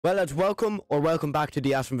Well, lads, welcome back to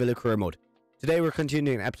the Aston Villa Career Mode. Today we're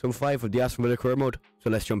continuing episode 5 of the Aston Villa Career Mode, so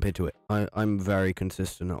let's jump into it. I'm very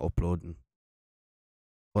consistent at uploading.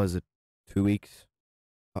 Was it 2 weeks?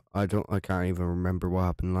 I can't even remember what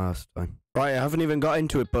happened last time. Right, I haven't even got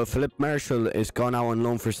into it, but Philip Marshall is gone out on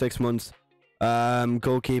loan for 6 months.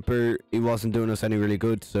 Goalkeeper, he wasn't doing us any really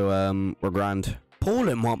good, so we're grand.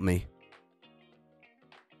 Poland want me.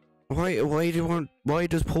 Why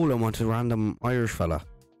does Poland want a random Irish fella?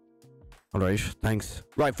 Alright, thanks.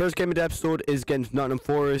 Right, first game of the episode is against Nottingham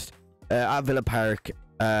Forest at Villa Park.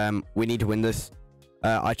 We need to win this.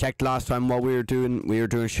 I checked last time what we were doing. We were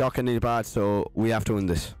doing shockingly bad, so we have to win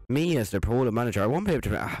this. Me as the Poland manager, I won't be able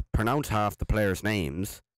to pronounce half the players'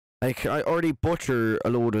 names. Like, I already butcher a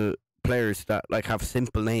load of players that like have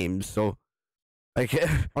simple names, so like,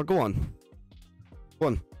 oh, go on.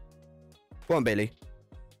 Go on, Bailey.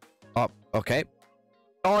 Oh, okay.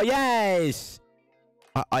 Oh, yes!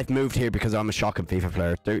 I've moved here because I'm a shocking FIFA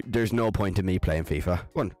player. There's no point in me playing FIFA.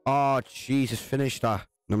 One. Oh, Jesus, finish that.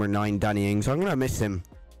 Number 9, Danny Ings. I'm going to miss him.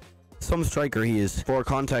 Some striker he is. For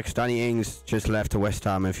context, Danny Ings just left to West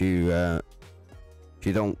Ham if you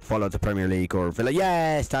don't follow the Premier League or Villa.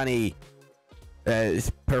 Yes, Danny!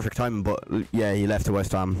 It's perfect timing, but yeah, he left to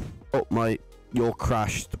West Ham. Oh, my yoke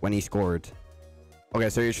crashed when he scored. Okay,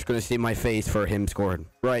 so you're just going to see my face for him scoring.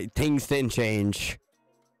 Right, things didn't change.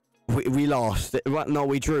 We lost. No,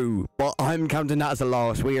 we drew. But I'm counting that as a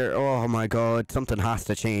loss. Oh my god, something has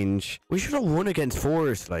to change. We should have won against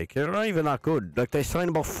Forest. Like, they're not even that good. Like, they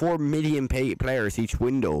signed about 4 million players each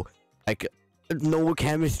window. Like, no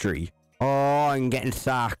chemistry. Oh, I'm getting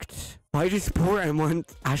sacked. Why does Sporting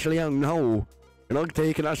want Ashley Young? No. You're not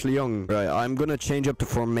taking Ashley Young. Right, I'm going to change up the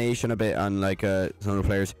formation a bit on, like, some of the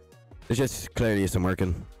players. It just clearly isn't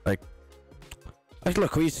working. Like,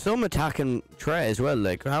 look, we have some attacking threat as well.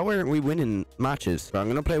 Like, how aren't we winning matches? So I'm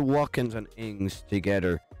going to play Watkins and Ings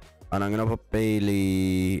together. And I'm going to put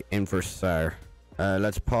Bailey in for Sarr.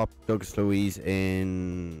 Let's pop Douglas Luiz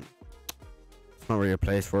in. It's not really a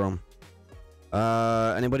place for him.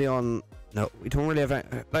 Anybody on? No, we don't really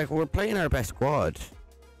have. Like, we're playing our best squad.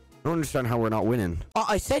 I don't understand how we're not winning. Oh,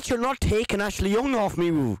 I said you're not taking Ashley Young off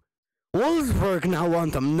me. Wolfsburg now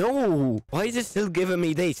want him. No. Why is it still giving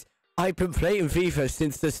me this? I've been playing FIFA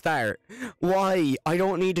since the start. Why? I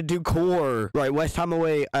don't need to do core. Right, West Ham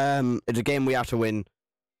away. It's a game we have to win.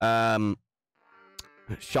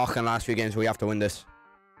 Shocking last few games. We have to win this.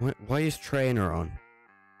 Why is trainer on?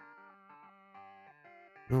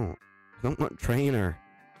 No, it's not trainer.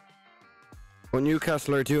 Well,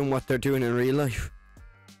 Newcastle are doing what they're doing in real life.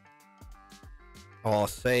 Oh,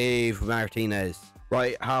 save Martinez.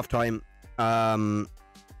 Right, halftime.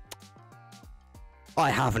 I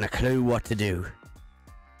haven't a clue what to do.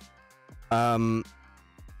 We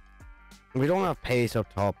don't have pace up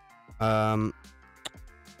top. I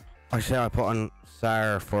say I put on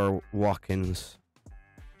Sarr for Watkins.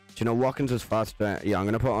 Do you know Watkins is faster? Yeah, I'm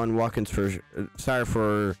gonna put on Watkins for Sarr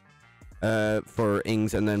for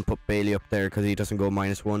Ings, and then put Bailey up there because he doesn't go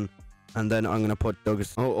 -1. And then I'm gonna put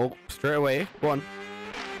Douglas. Oh, straight away. Go on.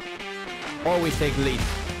 Always take the lead.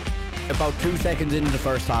 About 2 seconds into the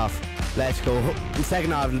first half. Let's go. In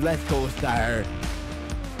second half, let's go, Sarr.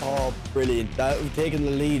 Oh, brilliant. We've taken the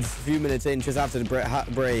lead a few minutes in just after the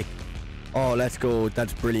break. Oh, let's go.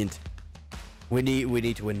 That's brilliant. We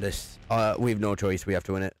need to win this. We have no choice. We have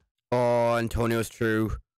to win it. Oh, Antonio's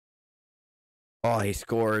through. Oh, he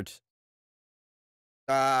scored.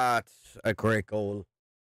 That's a great goal.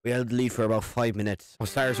 We held the lead for about 5 minutes. Oh,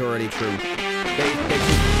 Sarr's already through. He's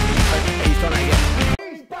done it again.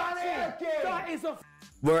 That is a...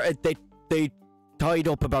 They tied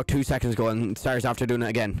up about 2 seconds ago, and Sarr's after doing it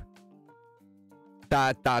again.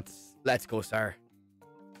 That's let's go, Sarr.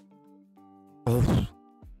 Oh,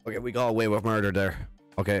 okay, we got away with murder there.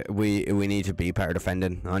 Okay, we need to be better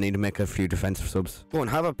defending. I need to make a few defensive subs. Go on,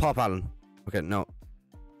 have a pop, Alan. Okay, no.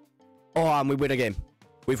 Oh, and we win a game.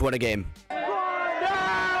 We've won a game.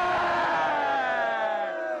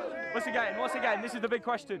 What's he getting? What's he getting? This is the big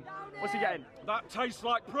question. What's he getting? That tastes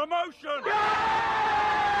like promotion!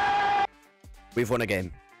 We've won a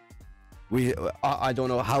game. I don't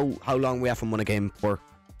know how long we haven't won a game for,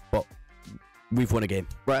 but we've won a game.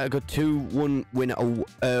 Right, I got 2-1 win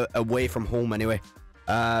away from home anyway.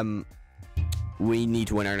 We need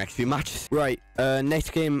to win our next few matches. Right,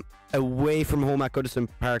 next game away from home at Goodison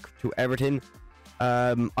Park to Everton.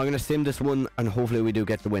 I'm gonna sim this one, and hopefully we do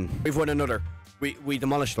get the win. We've won another. We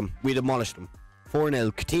demolished them. We demolished them.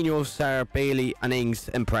 4-0. Coutinho, Sarr, Bailey, and Ings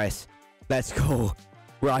in press. Let's go.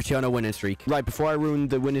 We're actually on a winning streak. Right, before I ruin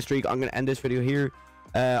the winning streak, I'm going to end this video here.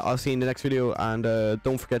 I'll see you in the next video, and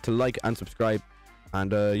don't forget to like and subscribe.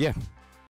 And yeah.